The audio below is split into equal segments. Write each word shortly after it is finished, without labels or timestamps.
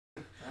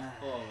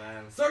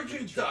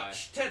Sergeant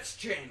Dutch, Tetch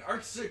Chain,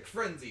 Arctic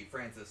Frenzy,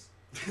 Francis.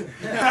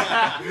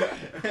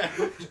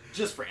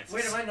 Just Francis.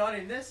 Wait, am I not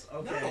in this?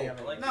 Okay.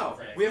 No,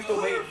 we have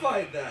to wait.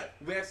 Fight that.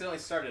 We accidentally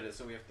started it,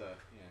 so we have to.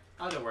 Yeah.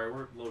 Oh, don't worry,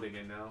 we're loading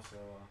in now. So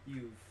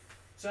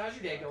So how's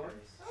your day going?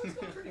 Oh, it's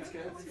going pretty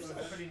good.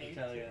 It's pretty neat.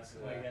 As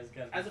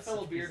As a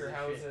fellow bearder,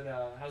 how's it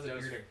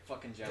bearding?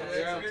 Fucking jealous.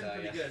 Yeah, I'll it's tell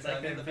pretty ya. good. It's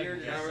like the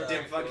beard.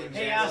 Damn fucking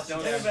Hey, jealous. ask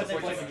Don't Tim have about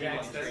support the you fucking on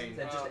gangsters. train.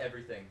 That's just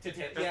everything.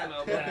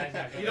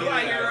 You know what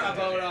I hear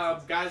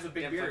about guys with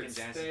big Damn beards?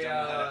 fucking They Jansen don't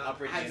know how to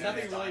upgrade has the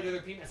nothing internet. related to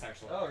their penis,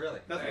 actually. Oh, really?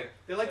 Nothing.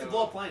 They like to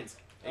blow up planes.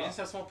 Asians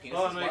have small penises.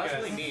 Oh, no, Well, that's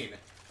guys. really mean.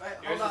 Right,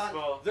 yours hold is on.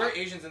 full. There are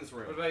Asians in this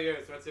room. What about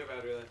yours? What's your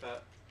battery like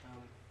that?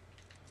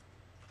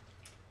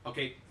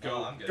 Okay, Oh,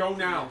 go. I'm good. Go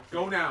now.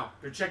 Go now.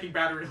 They're checking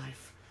battery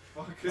life.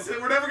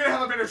 We're never gonna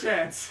have a better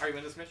chance. Are you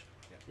in this, Mitch?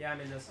 Yeah,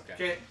 I'm in this.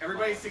 Okay,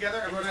 everybody's together.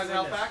 Everyone has a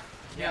health pack.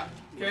 Yeah.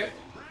 Okay.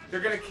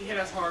 They're gonna hit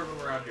us hard when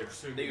we're out here.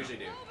 So They usually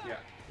do. Yeah.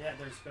 Yeah,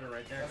 there's a spinner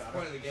right there. That's the Got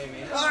point it. of the game,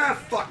 man. Ah,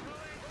 fuck.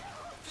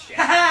 Shit.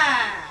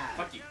 Ha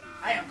Fuck you.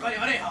 I am Cody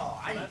Orejo.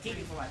 I need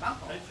TV for my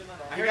banco.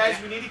 You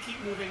guys, we need to keep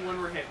moving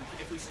when we're hitting.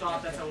 If we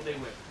stop, that's how they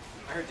win.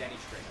 I heard Danny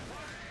straight.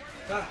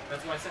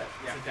 That's what I said.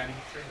 Yeah. So Danny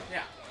straight up.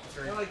 Yeah. That's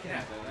very I like Yeah.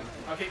 him.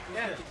 Okay.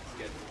 Yeah. It's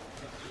good.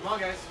 Come on,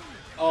 guys.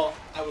 Oh,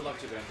 I would love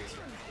to, but I'm busy.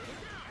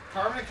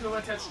 Carbon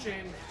Akuma, Touch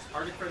Chain,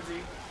 Arctic Frenzy,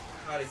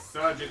 Howdy.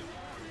 Sergeant.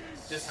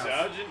 This house.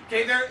 Sergeant.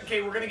 Okay, there.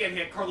 Okay, we're gonna get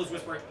hit. Carlos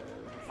whispering.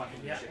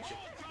 Fucking Yeah. shit.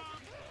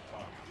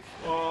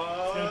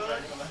 Oh,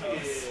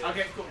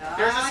 Okay, cool.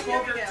 There's a Ah,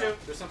 smoker here we go. too.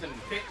 There's something.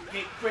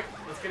 Okay, quick.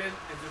 Let's get in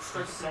and just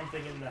start There's the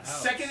something in the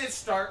house. Second it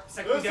start.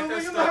 Second we There's get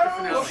there, something in start the the house.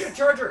 finale. Oh shit,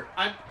 Charger!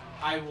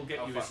 I will get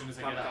Oh, you fuck. as soon as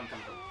I Come, get up. come.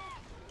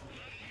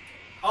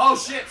 Oh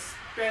shit!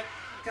 Spit.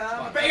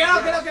 Come, Get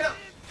out! Get out! Get out!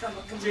 come,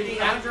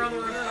 JD, Andrew on the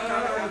run.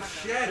 Oh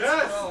shit!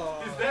 Yes!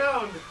 Oh. He's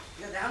down!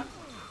 You're down?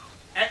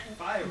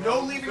 No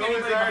leaving Go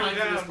anybody inside, behind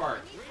for this down.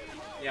 part.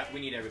 Yeah,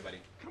 we need everybody.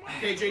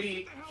 Okay,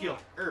 JD, heal.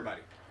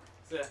 Everybody.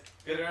 So,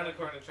 get around the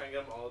corner and try and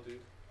get them all, dude.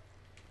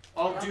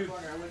 Oh, dude,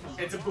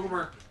 it's a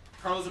boomer.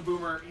 Carlo's a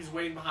boomer. He's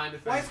waiting behind the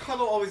Why thing. is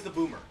Carlo always the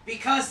boomer?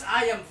 Because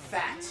I am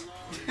fat.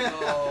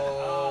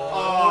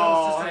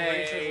 Oh. it's just a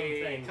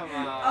hey, racism thing. come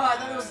on. Oh, I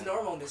thought it was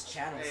normal on this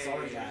channel.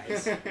 Sorry,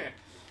 guys.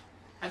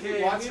 I think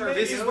Yeah, watch we her. made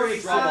This is it where we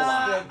racist. draw the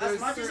line. That As there's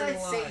much as certain I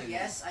say lines.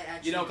 yes, I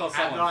actually. You don't call I'm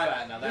someone not.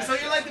 fat now. That's So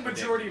you're like the just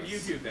majority of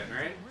ridiculous. YouTube then,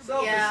 right?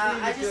 Self-esteem Yeah,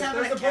 I is just have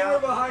an There's a boomer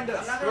account. behind I'm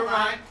us. not We're gonna lie.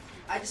 behind.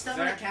 I just have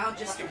an account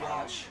just to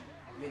watch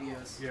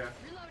videos. Yeah.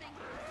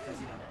 'Cause,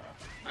 you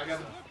know. I got.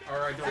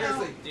 Alright, don't.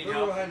 Seriously, Need boomer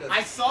help? behind us.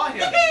 I saw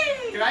him.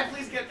 Can I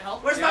please get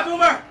help? Where's Yeah. my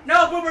boomer?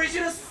 No, boomer, you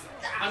should have.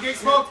 I'm getting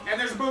smoked, and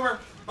there's a boomer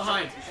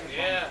behind.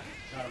 Yeah.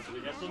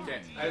 Okay.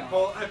 I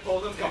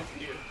pulled him into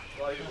you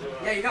while you blew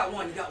up. Yeah, you got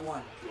one. You got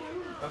one.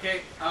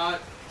 Okay,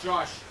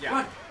 Josh. Yeah.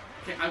 One.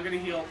 Okay, I'm gonna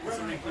heal.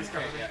 Somebody please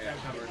cover me. Yeah, yeah. I'm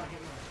covered.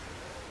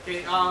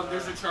 Okay,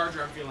 there's a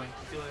charger. I'm feeling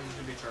there's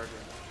gonna be a charger.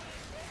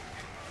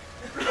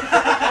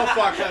 Oh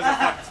fuck, that was a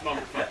fucking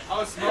smoker. Fuck.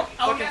 Oh, smoke.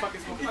 Oh, Fucking yeah.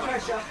 fucking smoker. Good try,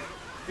 Shaq.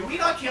 Did we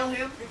not kill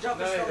him? Good job,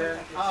 No, for you stopping didn't.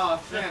 that.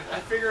 Oh man, I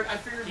figured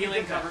we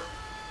Healing did that. cover.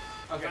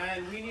 Okay.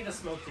 Man, we need a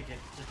smoke detector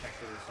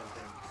or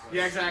something. So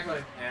Yeah, exactly.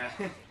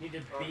 Yeah. Need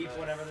to beep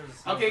whenever there's a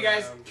smoke Okay,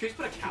 guys. around. Can we just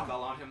put a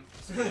cowbell on him?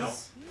 No.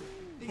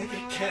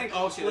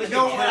 Oh shit.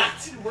 No,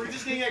 we're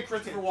just gonna get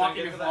Christopher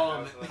Walken and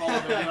follow him. Follow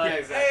him. Yeah,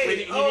 exactly.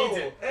 He needs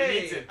it. He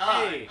needs it.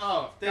 Hey,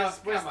 Oh, Where's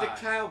come the on.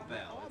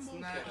 cowbell? It's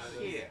not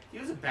here. He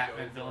was a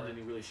Batman villain and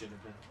he really shouldn't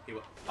have been. He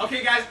will.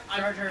 Okay, guys.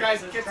 Charger,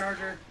 Guys, there's get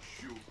charger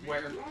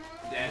where?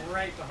 Dead.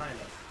 right behind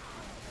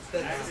us.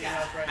 That's-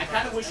 I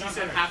kind of wish you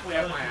said halfway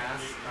up my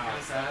ass. Kind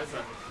of sad.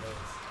 But...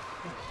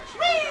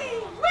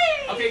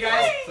 Okay,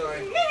 guys.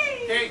 Sorry.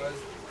 Okay,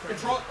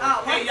 control.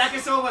 Ah, Hey, what?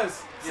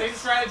 Yakisobas. Same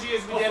strategy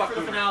as we Oh, did fuck for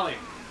the boomer. finale.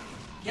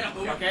 Get up,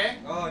 boomer. Okay?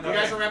 Oh, no. You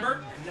guys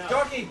remember? No.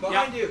 Jockey,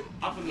 behind you.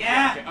 Up in the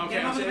Yeah, Okay, get him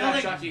okay. up in the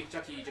building.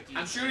 Jockey.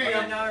 I'm shooting Okay,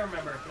 him. now I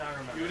remember. Now I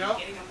remember. You know?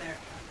 Getting him there.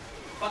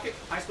 Fuck it.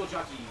 High school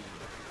jockey.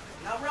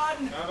 Now run.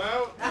 I'm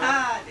out.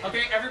 Aha.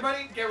 Okay,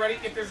 everybody, get ready.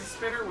 If there's a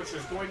spinner, which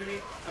there's going to be,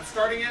 I'm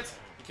starting it.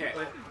 Okay.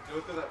 Wait, do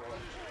it through that wall.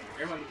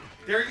 Everyone.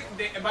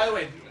 And by the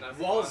way, And that's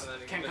Walls and then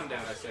you can come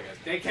just- down. I say, guys.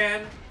 they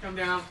can come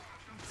down.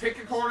 Pick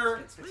a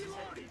corner.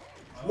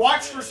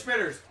 Watch for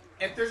spinners.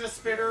 If there's a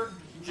spinner,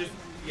 just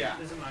yeah.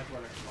 This is my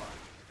corner.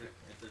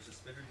 If there's a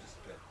spinner, just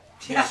quit.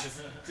 Yeah.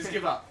 Just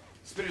give up.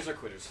 Spinners are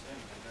quitters.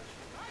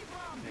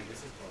 Man, this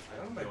is close. I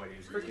Out have of my no idea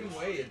who's gonna do freaking this.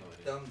 way, you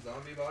dumb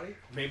zombie body.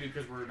 Maybe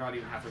because we're not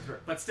even halfway through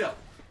it, but still.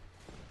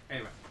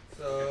 Anyway,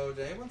 So,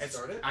 did anyone it's,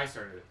 start it? I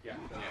started it. Yeah.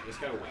 Yeah, just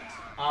gotta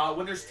wait.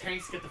 When there's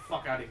tanks, get the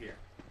fuck out of here.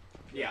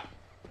 Yeah.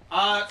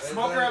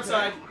 Smoker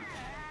outside.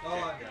 Oh, I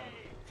got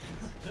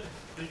it.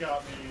 They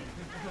got me.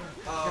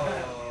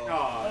 Oh.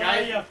 Oh,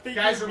 Guys, yeah,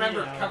 figure guys, me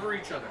remember, out. cover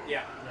each other.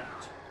 yeah. Yeah.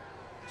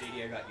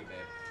 JD, I got you, babe.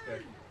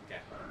 Okay.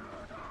 Okay.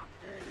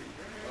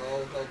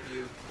 I'll help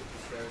you with the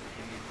stairs if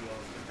you need to.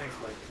 Thanks,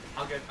 Blake.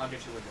 I'll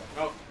get you with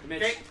one. Oh,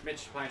 Mitch. Okay.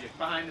 Mitch, behind you.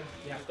 Behind him.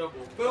 Yeah. Just double.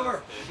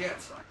 Boomer! Shit.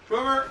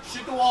 Boomer,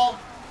 shoot the wall.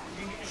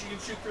 You can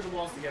shoot through the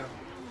walls together.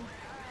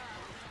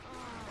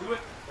 Do it.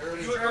 There it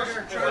is. Do it,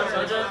 Charger,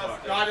 Charger.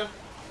 charger. Got him.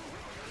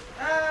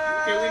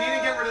 Okay, we need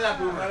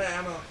that I'm boomer. out of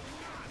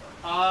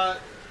ammo.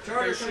 There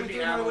Charger should coming be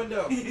through my ammo.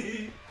 window.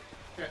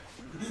 Okay.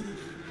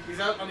 He's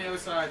out on the other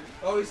side.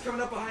 Oh, he's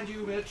coming up behind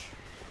you, Mitch.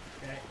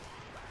 Okay.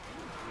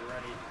 You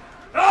ready?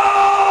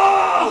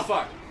 Oh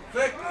fuck!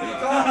 Vic, he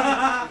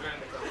caught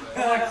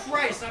Oh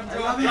Christ, I'm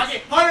drunk.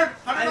 Okay, 100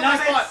 I on my love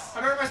it. spot.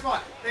 100 on my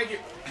spot. Thank you.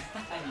 I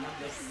love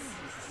this. me.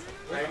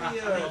 Where's the,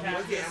 You where's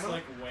have the this ammo?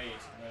 like wait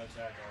and then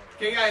attack all.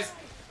 Okay,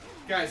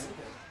 guys.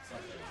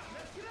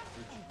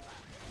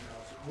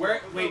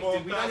 Where? Wait,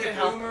 did we not get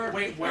help? Boomer.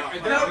 Wait, where? Are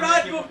No, there,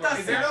 run, book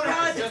is there no run.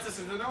 help? Justice,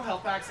 is there no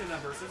health packs in that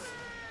versus?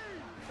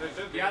 There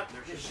should be. Yeah.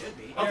 There should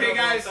be. Okay,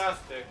 guys.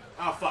 Fantastic.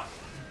 Oh fuck!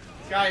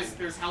 Guys,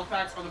 there's health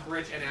packs on the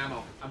bridge and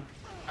ammo.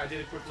 I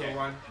did a quick little Okay.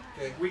 run.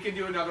 Okay, We can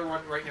do another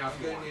one right now if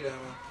I'm you gonna want. need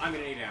ammo. I'm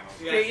gonna need ammo.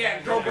 Okay, yeah,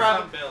 go focus grab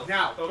on him. Bill.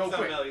 Now, Focus go on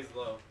quick. Bill, he's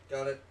low.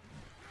 Got it.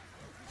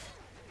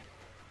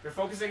 They're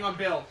focusing on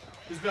Bill.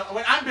 Who's Bill? Oh,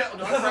 wait, I'm Bill.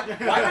 No,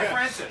 why am I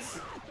Francis?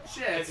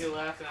 As he Shit.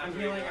 laughed and I'm after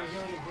healing. he I'm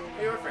laughed. healing.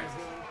 Hey, you're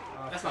Francis.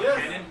 That's not Yes.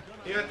 cannon.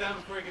 He got down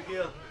before he could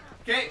heal.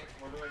 Okay,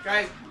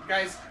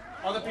 guys,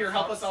 on the pier,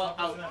 help us all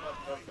out.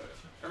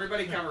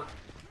 Everybody cover.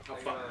 Oh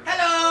fuck!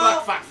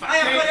 Hello! Fuck! I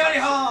am Hey, Buddy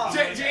Hall!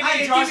 JD,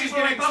 I Josh am is for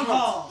my getting bum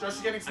hall! smoked. Josh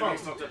is getting I'm getting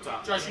smoked. smoked up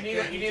top. Josh, you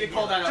need to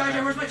call that out. Charger,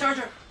 there. where's my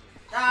charger?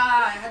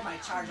 Ah, I had my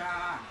charger.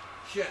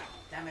 Shit.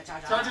 Damn it,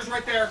 charger. Charger's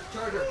right there.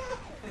 Charger.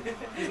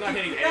 He's not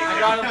hitting I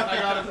anything.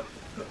 got him.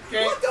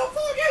 Okay, What the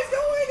fuck is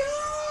going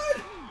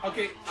on?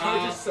 okay.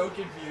 Charger's so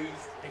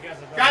confused. Hey guys,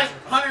 Guys,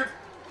 100.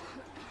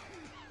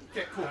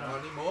 Okay, cool. Not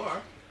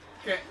anymore.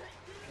 Okay,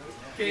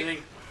 okay,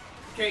 Healing.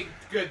 okay.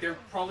 Good. They're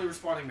probably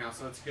respawning now,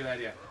 so that's a good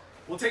idea.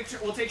 We'll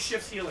take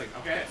shifts healing.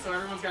 Okay, so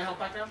everyone's got health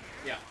back now.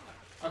 Yeah.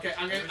 Okay,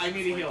 I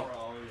need a heal.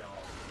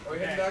 Are we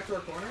heading back to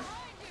our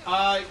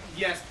corner?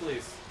 Yes,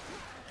 please.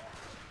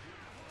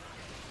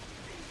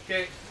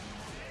 Okay.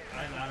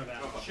 I'm out of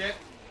ammo. Shit.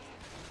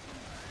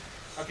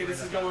 Okay,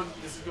 this is going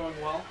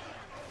well.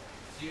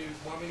 Do you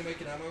want me to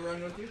make an ammo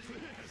run with you?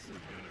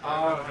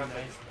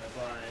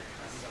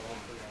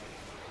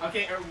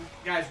 Okay,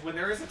 guys, when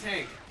there is a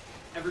tank,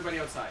 everybody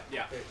outside.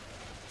 Yeah. Okay.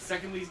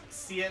 Second, we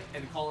see it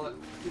and call it.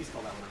 Please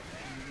call that one.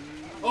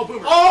 Oh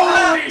boomer!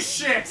 Holy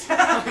shit!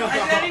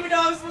 I didn't even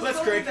know I was supposed Let's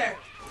to go Greg. there.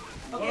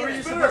 What were Okay,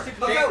 you spinner. supposed to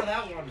click Okay. for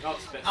that one? Oh,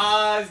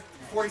 spit.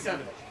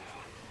 47.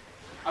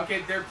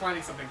 Okay, they're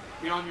planning something.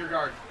 Be on your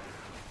guard.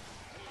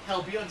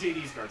 Hell, be on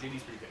JD's guard.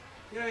 JD's pretty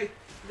good. Yay.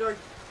 You're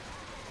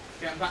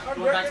Yeah, I'm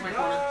going back to my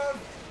corner.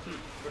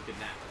 Look at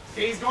that.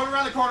 Okay, he's going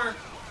around the corner.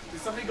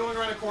 There's something going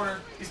around the corner.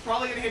 He's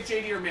probably gonna hit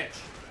JD or Mitch.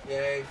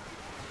 Yay.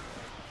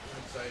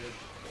 I'm excited.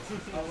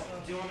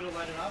 Do you want me to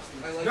light it up?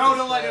 I like No, this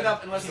don't light it plan.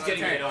 up unless He's it's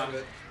getting a tank. it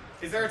on.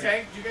 Is there a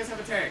tank? Do you guys have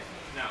a tank?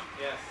 No.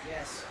 Yes.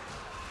 Yes.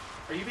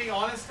 Are you being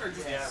honest or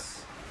just?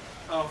 Yes.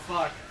 Oh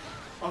fuck.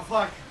 Oh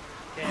fuck.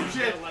 Okay, Oh, I'm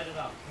shit. gonna light it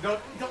up. No.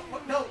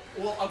 No.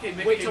 Well, okay.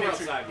 Mitch, Wait okay, till we're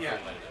Mitch, outside before Yeah.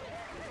 you light it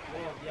up.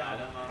 Well, yeah, I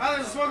don't know. Oh,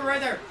 there's a smoker right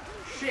there.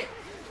 Shit.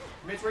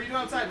 Mitch, where are you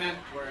doing outside, man?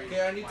 Where are you?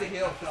 Okay, I need to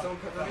heal. Can someone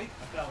cover me?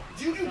 I fell.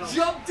 Dude, you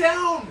jumped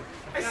down!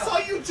 I saw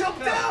you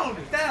jump down!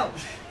 Fell.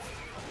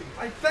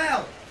 I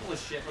fell. Full of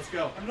shit. Let's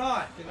go. I'm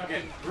not.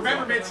 Okay.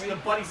 Remember, Mitch, Cover me? the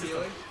buddy system.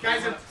 Healing?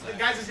 Guys,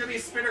 there's gonna be a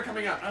spinner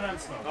coming up. And I'm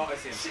smoked. Oh, I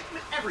see him. Shit,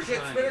 every Shit,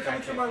 time. spinner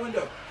coming through my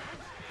window.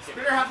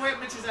 Spinner halfway up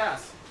Mitch's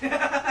ass.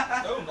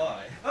 Oh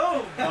my.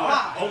 Oh,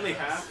 Oh, only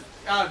half.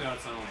 Oh no,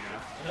 it's not only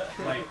half.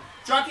 Like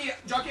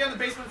jockey on the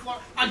basement floor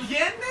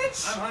again,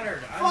 Mitch. I'm 100.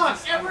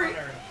 Fuck every.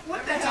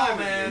 What the hell, You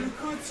man?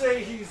 could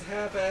say he's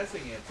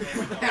half-assing it.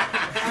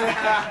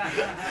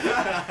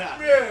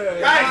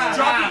 Guys,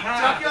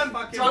 jockey on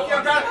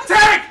ground.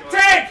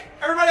 Tank!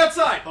 Everybody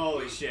outside.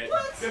 Holy shit.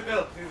 Good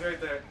Bill, he's right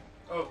there.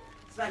 Oh,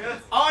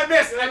 yes. Oh, I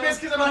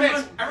missed because I'm a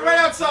Mitch. Everybody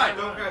outside.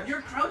 Don't crash.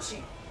 You're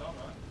crouching.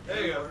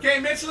 There you go. Okay,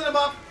 Mitch lit him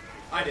up.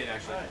 I did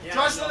actually. Yeah,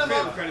 Josh no, lit him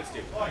Credit up. credits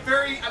due.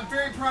 I'm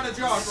very proud of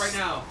Josh right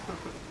now.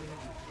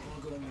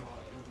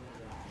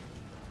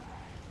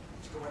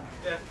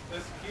 Yeah,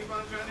 just keep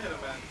on trying to hit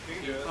him, man. You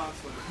can do it.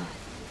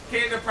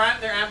 Okay,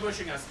 they're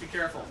ambushing us. Be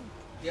careful.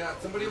 Yeah,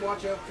 somebody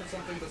watch out for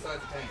something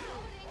besides the tank.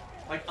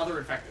 Like other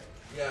infected.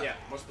 Yeah. Yeah,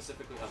 more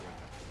specifically other.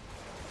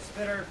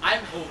 Spitter. I'm.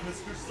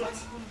 Mr. Sutton.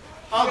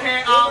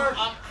 Okay,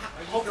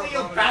 hopefully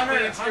you'll back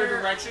me into your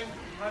direction.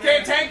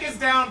 Okay, tank is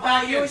down.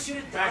 Back you in. always shoot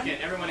it Back down.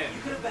 in, everyone in.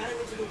 You could have batted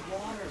into the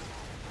water.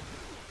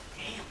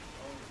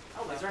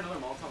 Oh, is there another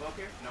Molotov up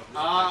here? No.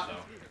 So.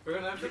 We're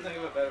gonna have to think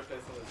of a better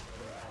place to live.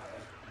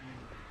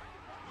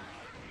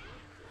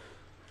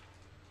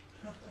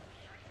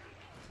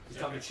 He's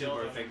telling me to chill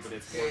or a thing, but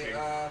it's Okay,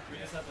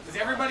 working. Is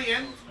everybody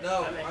in?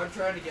 no, I'm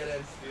trying to get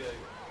in.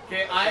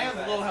 Okay, I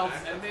have low health.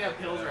 Does anybody have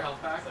pills or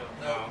health pack?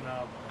 No.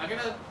 No. I'm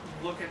gonna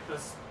look at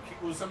this.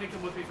 Will somebody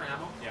come with me for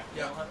ammo? Yeah.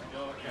 Yeah. I'll have to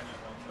go again.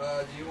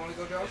 Do you want to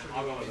go, Josh? Or do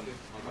I'll you go want with me him.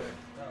 to?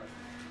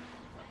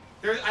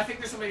 I'll go Okay. I think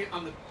there's somebody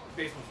on the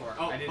basement floor.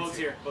 Oh, I didn't boat's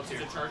see. here. Boat's Is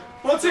here. it charging?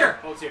 Boat's here!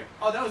 Boat's here.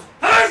 Oh, that was.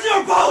 There's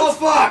your boat!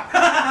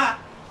 Fuck!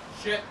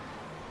 Shit.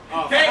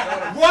 Oh, Okay,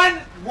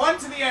 run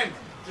to the end.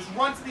 Just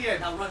run to the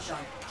end. Now run, Sean.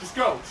 Just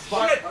go.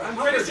 Shit! I'm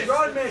Finish covered. it.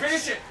 Run, Mitch!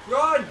 Finish it.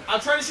 Run! I'll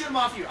try to shoot him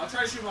off you.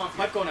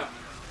 Pipe going up.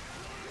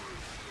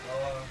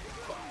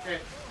 Okay.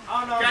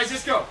 Oh no. Guys,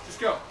 just go. Just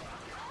go.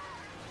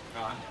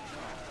 God.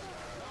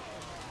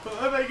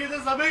 I'm making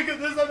this. I'm making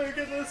this. I'm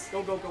making this.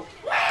 Go, go, go.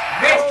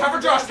 Mitch, cover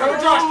Josh. Cover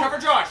Josh. Cover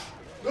Josh.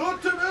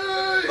 Not to me!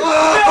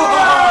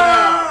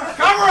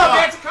 Cover him,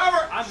 Mitch.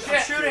 Cover. I'm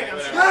Shit. shooting. I'm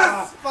shooting.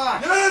 Yes!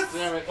 Fuck. Yes!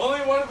 Damn it. Only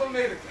one of them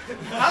made it.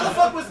 How the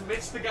fuck was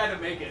Mitch the guy to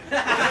make it?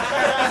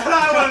 That's what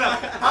I want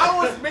to know. How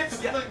was Mitch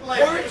the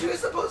like? Weren't you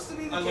supposed to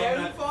be the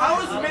carry father? How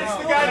was Mitch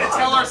the guy to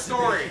tell our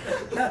story?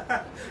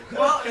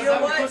 Well, you know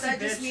I'm a what? pussy That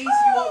just bitch. means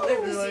you won't live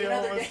to Really see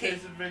another almost day.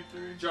 tasted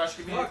victory. Josh,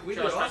 give me. Fuck, we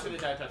Josh, did pass awesome. me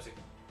the Diet Pepsi.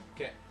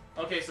 Okay.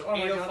 Okay, so Oh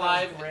my God, that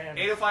was 805. grand.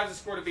 805 is a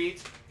score to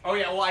beat. Oh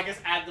yeah, well I guess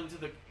add them to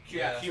the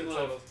Yeah,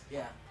 cumulative.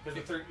 Yeah. Because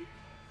the third.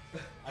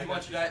 You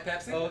want your Diet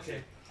Pepsi? Oh,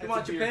 okay. You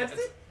want your Pepsi?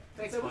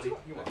 Thanks, Is that what buddy.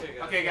 you want?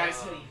 Okay, guys.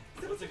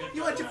 What's a good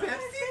You want your try?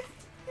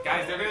 Pepsi?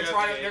 Guys, they're gonna Yeah,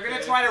 try. okay, They're gonna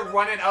okay. try to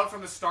run it out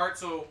from the start.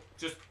 So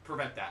just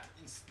prevent that.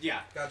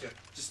 Yeah. Gotcha.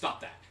 Just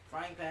stop that.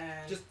 Frying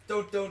pan. Just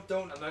don't. I'm not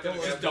gonna Don't grab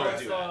just it. don't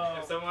do that.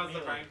 If someone wants the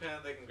Melee. frying pan,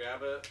 they can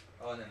grab it.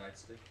 Oh, and then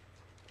nightstick.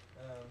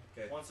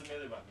 Okay. Wants a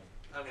melee weapon.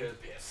 I'm good.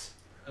 Piss.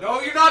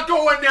 No, you're not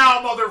going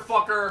now,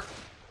 motherfucker.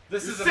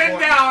 This is Sit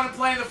important. down and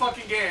play the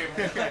fucking game.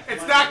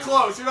 It's that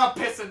close. You're not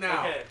pissing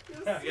now. Okay.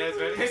 You guys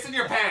ready? Piss in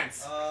your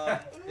pants.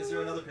 Is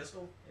there another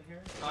pistol in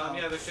here?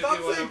 Yeah, there should Stop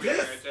be one saying over here.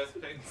 piss. Just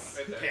pick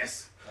right there.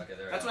 Piss. Okay,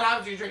 there. That's what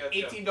happens when you drink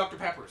Let's go. 18 Dr.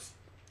 Peppers.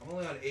 I'm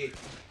only on 8.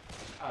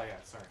 Oh yeah,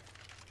 sorry.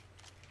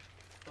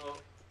 Oh,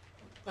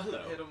 Hello.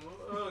 hit him.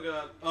 Oh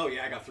god. Oh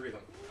yeah, I got 3 of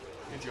them.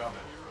 Good job,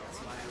 man. That's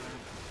why I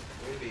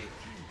learned. Maybe.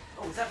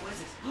 Oh, is that what is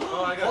this?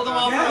 Oh, I got Hold them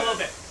off for a Yes! little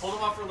bit. Hold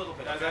them off for a little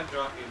bit. I got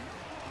jockey.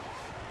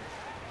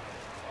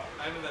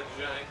 I'm in that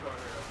giant corner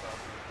of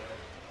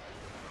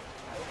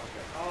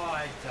Oh,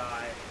 I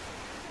died.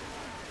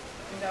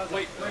 I think that was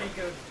Wait, a pretty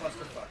good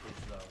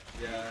clusterfuckage, though.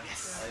 Yeah.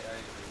 I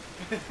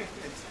agree.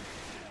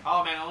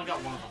 Oh man, I only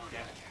got one of them.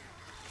 Damn it.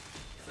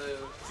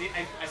 So, See,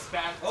 I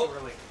spammed Oh. too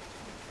early.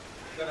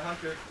 Got a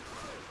hunter.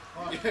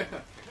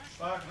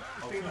 Fuck.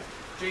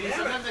 JD, Damn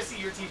sometimes I see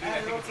your TV and I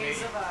A think little it's case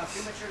me. of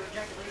premature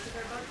ejaculation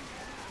there, bud?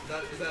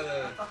 Is that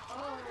a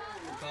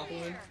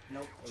compliment?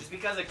 Nope. Just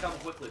because I come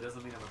quickly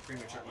doesn't mean I'm a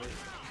premature lady.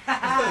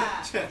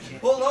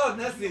 Hold on,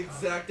 that's the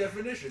exact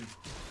definition.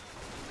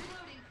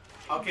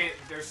 Okay,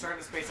 they're starting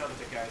to space out a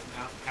bit, guys.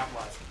 Now,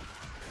 capitalize.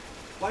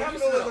 Why do you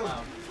Sit know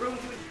down. Room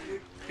to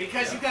it.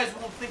 Because you guys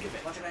won't think of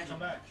it. Watch your Come mansion.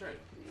 back.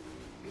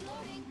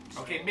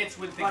 Sure. Okay, Mitch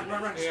wouldn't think Run, of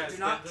run, it. run. Yeah, Do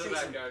not get to the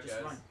chase him. backyard, Just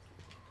guys. run.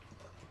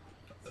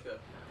 let's go.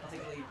 I'll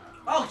take the lead.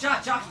 Oh,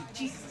 jockey.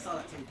 Jesus, I saw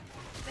that too.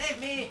 Save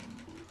me.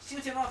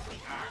 Shoot him off me.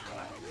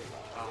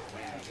 Oh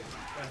man.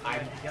 I'm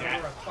I'm Get dat,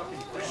 over a fucking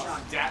Good fish.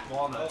 shot. dat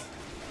walnut.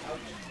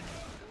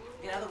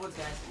 Get out of the woods,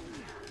 guys.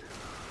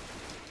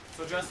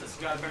 So Justice,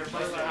 you got a better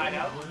place to hide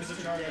out? Lose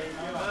a charger.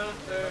 Oh,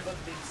 there.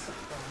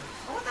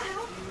 Oh, what the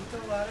hell?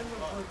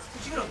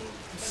 Did you go?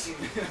 Thank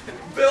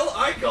you. Bill,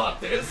 I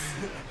got this.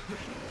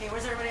 Okay,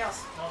 where's everybody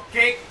else?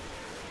 Okay.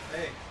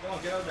 Hey, come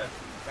on, get out there.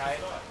 Guy.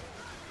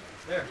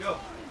 There, go.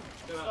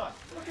 Come on.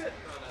 Look at.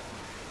 Come on.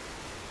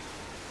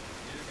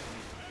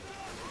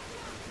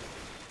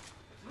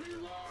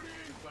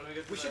 When we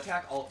get to We should the-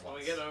 attack all at When we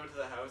once. get over to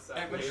the house,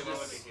 Everybody we should want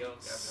just to heal.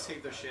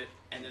 save their shit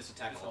and just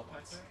attack all at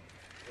once.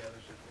 Yeah,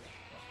 there should be.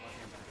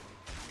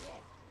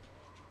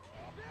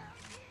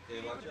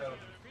 Okay, watch out.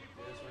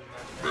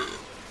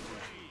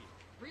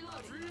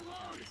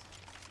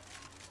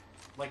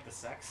 Like the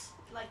sex?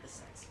 Like the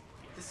sex.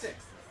 The 6th.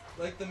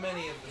 Like the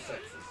many of the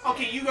sexes.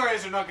 Okay, you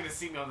guys are not going to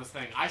see me on this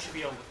thing. I should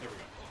be able to. There we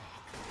go.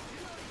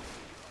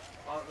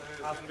 Oh, there's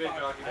Oh, gonna be a fuck.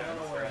 jockey I don't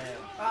know where I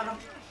am. Found him.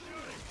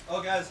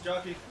 Oh, guys,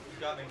 jockey, you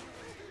got me.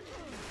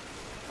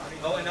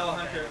 Oh, and now a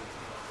hunter.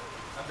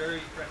 I'm very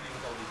friendly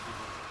with all these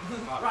people.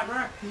 Run,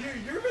 run.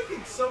 You're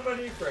making so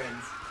many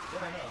friends.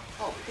 Yeah, I know.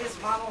 Oh, his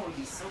mama would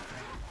be so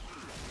proud.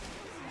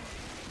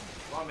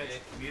 Well, man,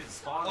 we need to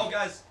spawn. Oh,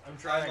 guys, I'm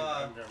trying.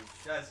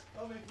 guys,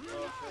 help me.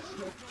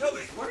 Help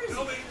me. Where is he?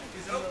 Help me.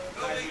 Help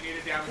Guys, me. we need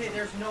to damage Okay, him.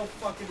 there's no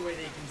fucking way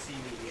they can see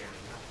me here.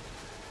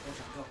 Go,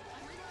 Sean, go.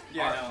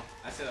 Yeah, I know.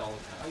 I say that all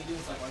the How time. you doing,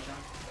 Slugworth,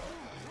 Sean?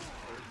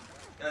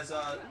 Guys,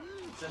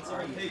 send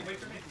someone. Hey, wait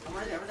for me. I'm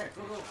right there, right there.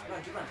 Go, go.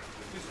 Run, keep running.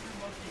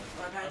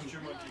 Run, I'm behind you.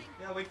 True Monkey.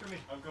 Yeah, wait for me.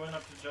 I'm going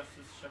up to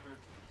Justice Shepherd.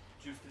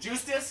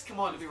 Justice? Come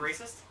on, to be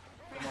racist?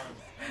 Come on.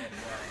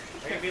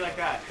 Are you going to be like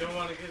that? Don't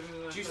want to give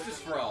him the Justice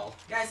for all.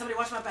 Guys, somebody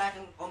watch my back.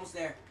 I'm almost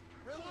there.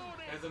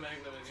 There's a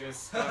magnum in here.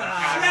 Just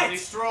casually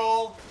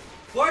stroll.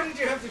 Why did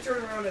you have to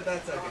turn around at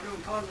that Come second?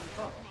 on, come on,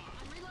 come on.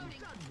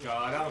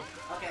 Got him.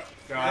 Okay.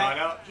 Got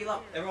him. Heal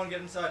up. Everyone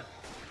get inside.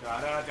 Da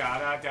da da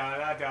da da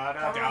da da da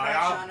Cover my back,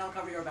 da Sean. I'll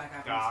cover your back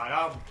afterwards.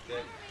 Got him.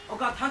 Okay. Oh,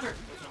 God, Hunter.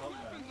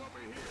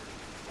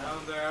 Down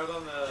there, out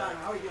on the. Sean,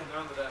 how are you doing? They're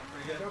on the deck.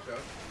 Pretty good.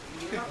 Okay.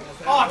 You heal up?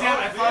 Oh, damn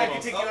it. I thought I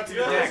could take you up to the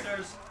you're deck.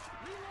 upstairs.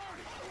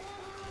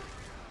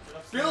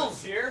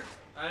 Bill's here.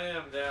 I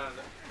am down.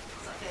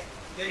 It's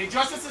okay. Hey,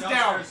 Justice is down.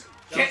 Downstairs.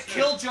 Can't Downstairs.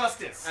 kill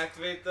Justice.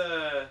 Activate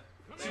the.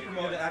 Super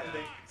mode to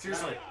activate.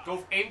 Seriously,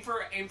 go aim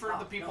for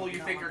the people you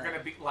think are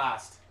gonna be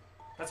last.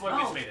 That's why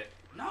No. Mitch made it.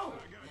 No.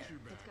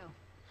 Let's go.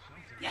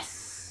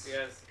 Yes.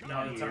 Yes.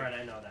 No, it's alright,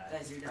 I know that.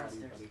 Guys, you're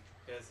downstairs.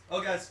 Yes.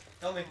 Oh, guys,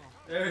 help me.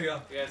 There we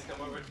go. You guys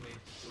come over to me.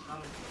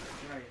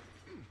 Where are you?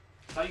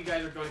 I thought you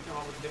guys were going to come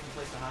up with a different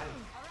place to hide.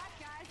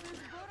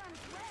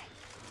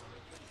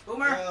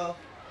 Boomer! Well,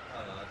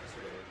 oh no, I just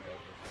really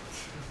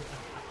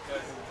Guys,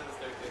 it's in the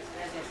staircase.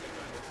 Yes.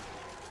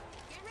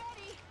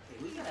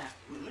 Okay, we gotta.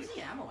 Where's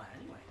the ammo at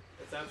anyway?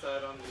 It's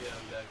outside on the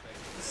deck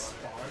next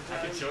to the water.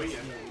 I can show you.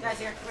 Guys,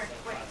 here, quick.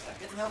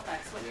 Get some health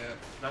packs, quick. Yeah.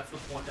 That's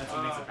the point. That's what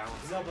makes it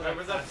balanced.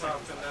 Whoever's up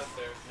top, come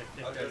downstairs.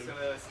 Okay. It's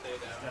gonna stay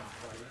down.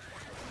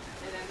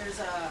 And then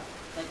there's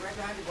like right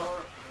behind the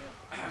door.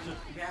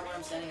 You grab where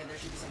I'm standing, and there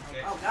should be some health.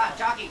 Okay. Oh God,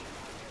 jockey!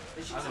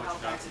 There should I be some know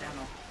health what packs and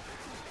ammo.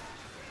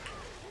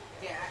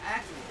 Yeah, I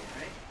activated it,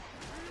 right?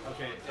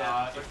 Okay,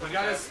 Yeah, if we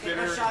got a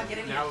spinner, Hey, Sean,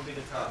 get in now here. would be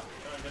the top.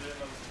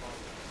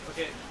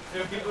 Okay,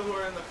 there are people who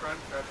are in the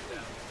front, crouch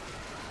down.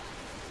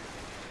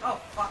 Oh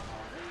fuck!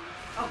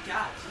 Oh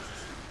God,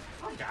 Jesus.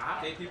 Oh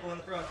God. Okay, people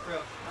in the front, bro.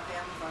 Okay,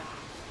 I'm in front.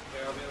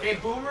 Here, I'll be in the Okay,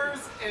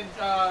 boomers and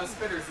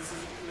spinners.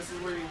 This is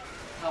where you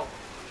help.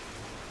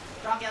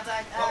 Jockey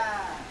outside.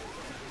 Ah.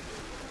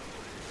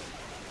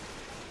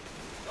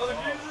 Oh,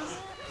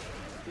 Jesus!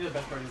 You know, the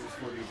best part is there's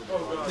 4 dudes. Oh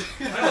god.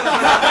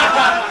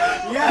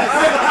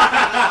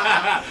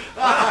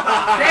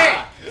 Hey!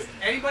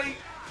 Anybody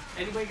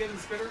get in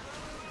the spinner?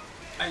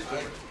 So,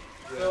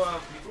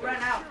 Who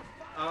ran out?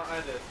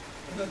 I did.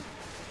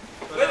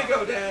 But, Way to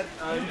go, Dad.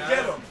 You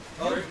Get him.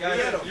 Oh, Get guys,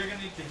 him. you're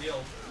gonna need to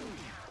heal.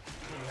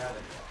 You had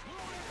it.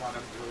 God,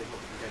 I'm really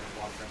hoping you guys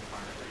walk around the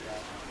fire like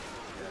that.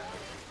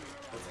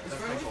 Is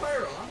friendly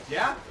fire on?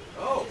 Yeah?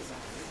 Oh.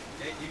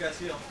 Okay, you guys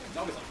heal.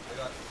 Zombies on. I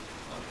got.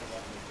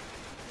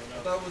 I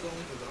thought it was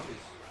only for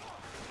zombies.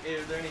 Hey,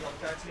 are there any health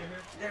packs near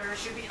here? There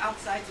should be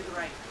outside to the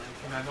right.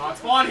 Can I not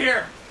spawn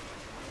here?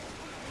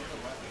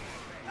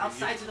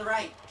 Outside to the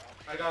right.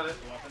 I got it.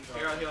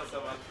 Here, I'll heal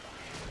someone.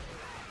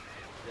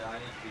 Yeah, I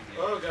need to be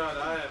healed. Oh god,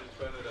 I am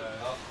gonna die.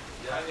 Oh,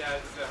 yeah. Yeah,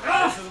 it's just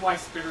This is why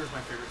spinner is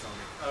my favorite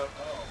zombie.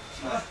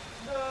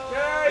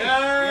 Yay!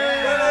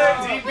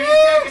 DB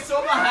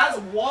Yakasoma has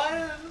won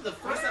the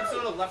first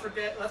episode of Left 4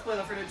 Dead. Let's play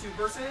Left 4 Dead 2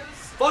 versus.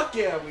 Fuck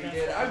yeah, we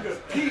did. I'm gonna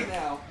pee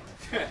now.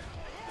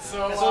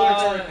 So,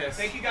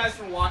 thank you guys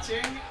for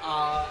watching.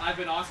 I've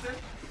been Austin.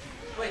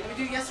 Wait, let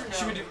me do yes or no.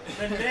 Should we do?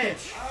 Then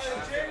Mitch.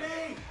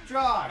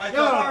 I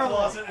No, thought our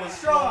closet was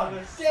strong,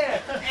 flawless.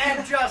 dead,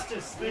 and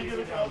justice. Thank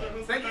you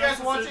guys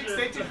for watching.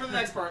 Stay tuned for the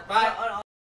next part. Bye.